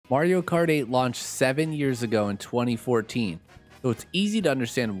Mario Kart 8 launched 7 years ago in 2014, so it's easy to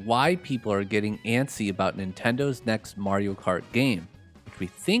understand why people are getting antsy about Nintendo's next Mario Kart game, which we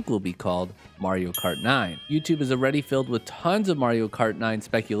think will be called Mario Kart 9. YouTube is already filled with tons of Mario Kart 9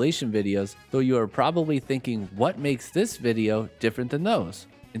 speculation videos, so you are probably thinking, what makes this video different than those?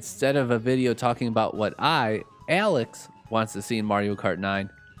 Instead of a video talking about what I, Alex, wants to see in Mario Kart 9,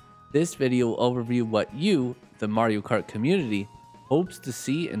 this video will overview what you, the Mario Kart community, hopes to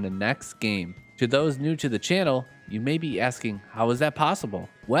see in the next game. To those new to the channel, you may be asking, how is that possible?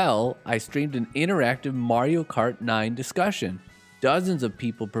 Well, I streamed an interactive Mario Kart 9 discussion. Dozens of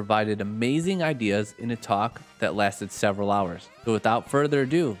people provided amazing ideas in a talk that lasted several hours. So without further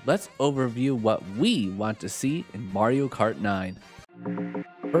ado, let's overview what we want to see in Mario Kart 9.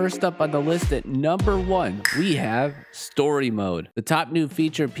 First up on the list at number 1, we have Story Mode. The top new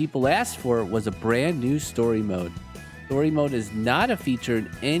feature people asked for was a brand new Story Mode. Story Mode is not a feature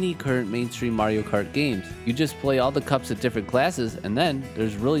in any current mainstream Mario Kart games. You just play all the cups at different classes, and then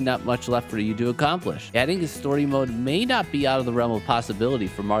there's really not much left for you to accomplish. Adding a Story Mode may not be out of the realm of possibility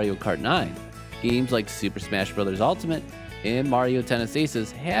for Mario Kart 9. Games like Super Smash Bros. Ultimate and Mario Tennis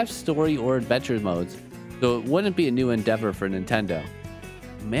Aces have story or adventure modes, so it wouldn't be a new endeavor for Nintendo.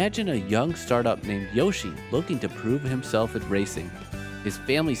 Imagine a young startup named Yoshi looking to prove himself at racing. His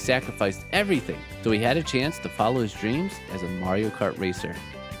family sacrificed everything, so he had a chance to follow his dreams as a Mario Kart racer.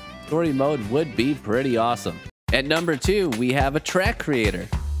 Story Mode would be pretty awesome. At number 2, we have a track creator.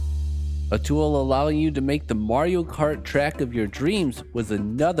 A tool allowing you to make the Mario Kart track of your dreams was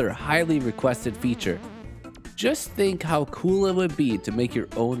another highly requested feature. Just think how cool it would be to make your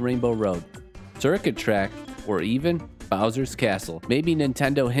own Rainbow Road, circuit track, or even Bowser's Castle. Maybe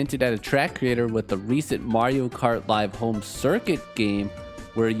Nintendo hinted at a track creator with the recent Mario Kart Live Home Circuit game,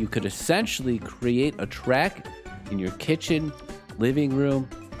 where you could essentially create a track in your kitchen, living room,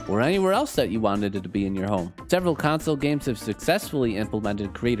 or anywhere else that you wanted it to be in your home. Several console games have successfully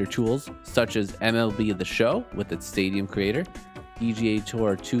implemented creator tools, such as MLB The Show with its Stadium Creator, PGA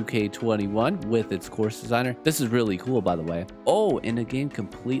Tour 2K21 with its course designer. This is really cool, by the way. Oh, and a game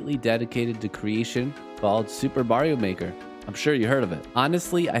completely dedicated to creation called Super Mario Maker. I'm sure you heard of it.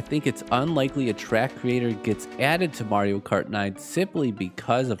 Honestly, I think it's unlikely a track creator gets added to Mario Kart 9 simply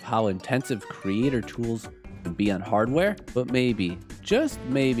because of how intensive creator tools can be on hardware, but maybe, just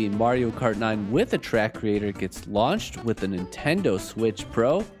maybe, Mario Kart 9 with a track creator gets launched with the Nintendo Switch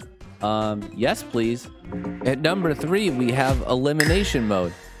Pro. Yes please. At number 3, we have Elimination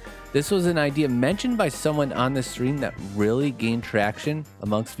Mode. This was an idea mentioned by someone on the stream that really gained traction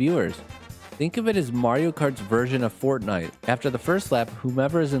amongst viewers. Think of it as Mario Kart's version of Fortnite. After the first lap,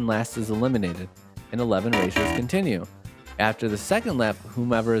 whomever is in last is eliminated, and 11 racers continue. After the second lap,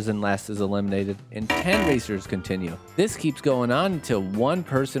 whomever is in last is eliminated, and 10 racers continue. This keeps going on until one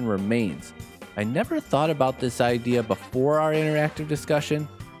person remains. I never thought about this idea before our interactive discussion,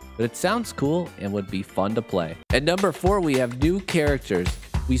 but it sounds cool and would be fun to play. At number 4, we have new characters.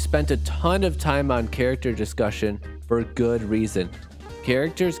 We spent a ton of time on character discussion for good reason.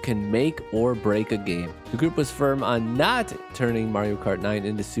 Characters can make or break a game. The group was firm on not turning Mario Kart 9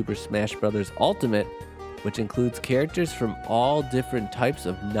 into Super Smash Bros. Ultimate, which includes characters from all different types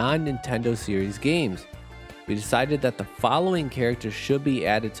of non-Nintendo series games. We decided that the following characters should be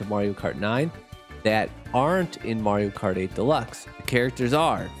added to Mario Kart 9 that aren't in Mario Kart 8 Deluxe. The characters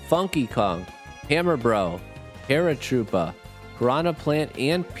are Funky Kong, Hammer Bro, Paratroopa, Piranha Plant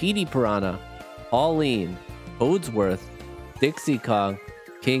and Petey Piranha, Pauline, Hodsworth, Dixie Kong,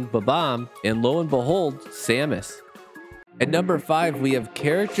 King Babam, and lo and behold, Samus. At number 5, we have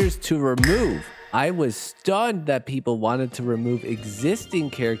characters to remove. I was stunned that people wanted to remove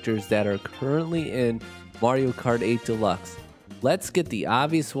existing characters that are currently in Mario Kart 8 Deluxe. Let's get the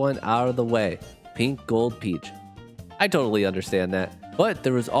obvious one out of the way. Pink Gold Peach. I totally understand that. But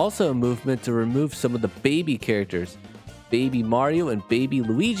there was also a movement to remove some of the baby characters. Baby Mario and Baby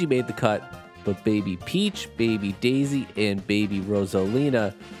Luigi made the cut, but Baby Peach, Baby Daisy, and Baby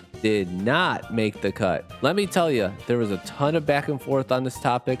Rosalina did not make the cut. Let me tell you, there was a ton of back and forth on this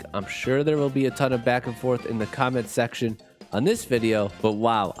topic. I'm sure there will be a ton of back and forth in the comment section on this video, but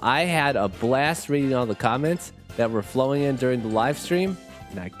wow, I had a blast reading all the comments that were flowing in during the live stream,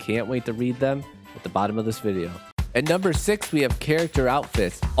 and I can't wait to read them at the bottom of this video. At number 6, we have character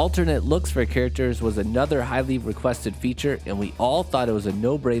outfits. Alternate looks for characters was another highly requested feature, and we all thought it was a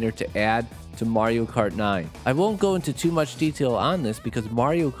no-brainer to add to Mario Kart 9. I won't go into too much detail on this because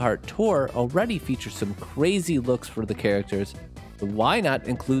Mario Kart Tour already features some crazy looks for the characters, but why not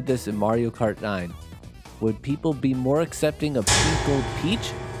include this in Mario Kart 9? Would people be more accepting of Pink Gold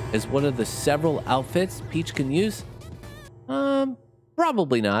Peach as one of the several outfits Peach can use?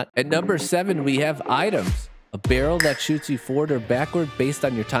 Probably not. At number 7, we have items. A barrel that shoots you forward or backward based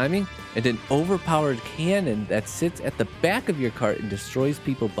on your timing, and an overpowered cannon that sits at the back of your cart and destroys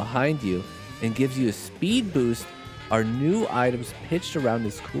people behind you and gives you a speed boost are new items pitched around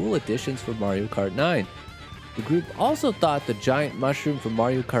as cool additions for Mario Kart 9. The group also thought the giant mushroom from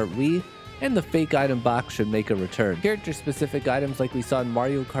Mario Kart Wii and the fake item box should make a return. Character-specific items like we saw in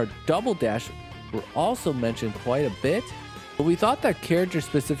Mario Kart Double Dash were also mentioned quite a bit, but we thought that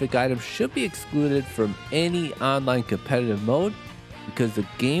character-specific items should be excluded from any online competitive mode because the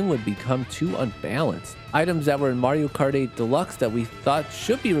game would become too unbalanced. Items that were in Mario Kart 8 Deluxe that we thought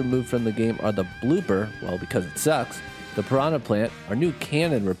should be removed from the game are the blooper, well, because it sucks, the piranha plant, our new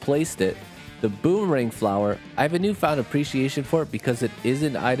cannon replaced it, the boomerang flower, I have a newfound appreciation for it because it is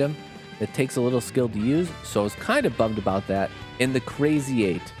an item that takes a little skill to use, so I was kind of bummed about that, and the Crazy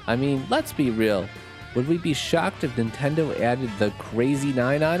 8. I mean, let's be real. Would we be shocked if Nintendo added the Crazy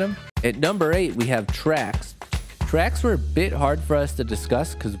 9 item? At number 8, we have tracks. Tracks were a bit hard for us to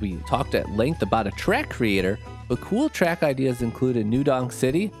discuss because we talked at length about a track creator, but cool track ideas included New Donk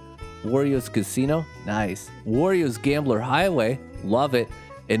City, Wario's Casino, nice, Wario's Gambler Highway, love it,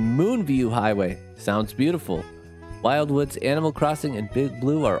 and Moonview Highway, sounds beautiful. Wildwoods, Animal Crossing, and Big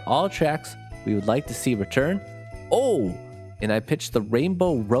Blue are all tracks we would like to see return. Oh! And I pitched the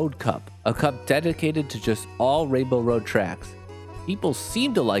Rainbow Road Cup, a cup dedicated to just all Rainbow Road tracks. People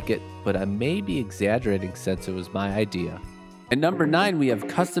seem to like it, but I may be exaggerating since it was my idea. At number 9, we have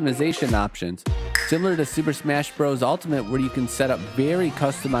customization options. Similar to Super Smash Bros. Ultimate, where you can set up very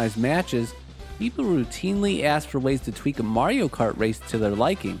customized matches, people routinely ask for ways to tweak a Mario Kart race to their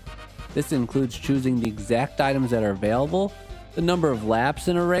liking. This includes choosing the exact items that are available, the number of laps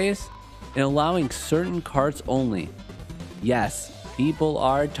in a race, and allowing certain carts only. Yes, people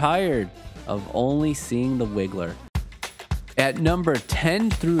are tired of only seeing the Wiggler. At number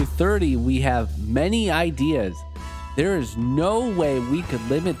 10 through 30, we have many ideas. There is no way we could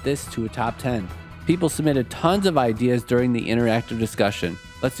limit this to a top 10. People submitted tons of ideas during the interactive discussion.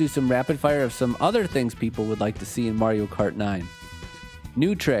 Let's do some rapid fire of some other things people would like to see in Mario Kart 9.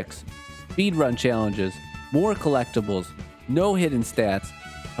 New tricks, speedrun challenges, more collectibles, no hidden stats,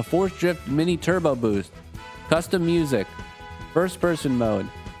 a Force Drift mini turbo boost, custom music, first-person mode,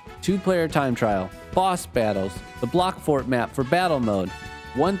 2-player time trial, boss battles, the block fort map for battle mode,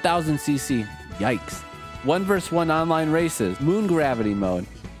 1000cc, yikes, 1 vs 1 online races, moon gravity mode,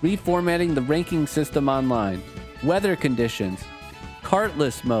 reformatting the ranking system online, weather conditions,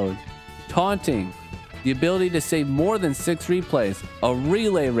 cartless mode, taunting, the ability to save more than 6 replays, a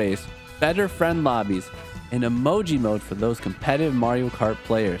relay race, better friend lobbies, and emoji mode for those competitive Mario Kart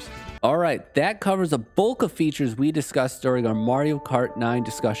players. Alright, that covers a bulk of features we discussed during our Mario Kart 9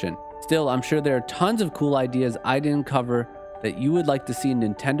 discussion. Still, I'm sure there are tons of cool ideas I didn't cover that you would like to see in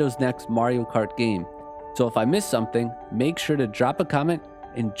Nintendo's next Mario Kart game. So if I missed something, make sure to drop a comment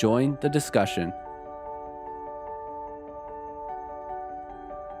and join the discussion.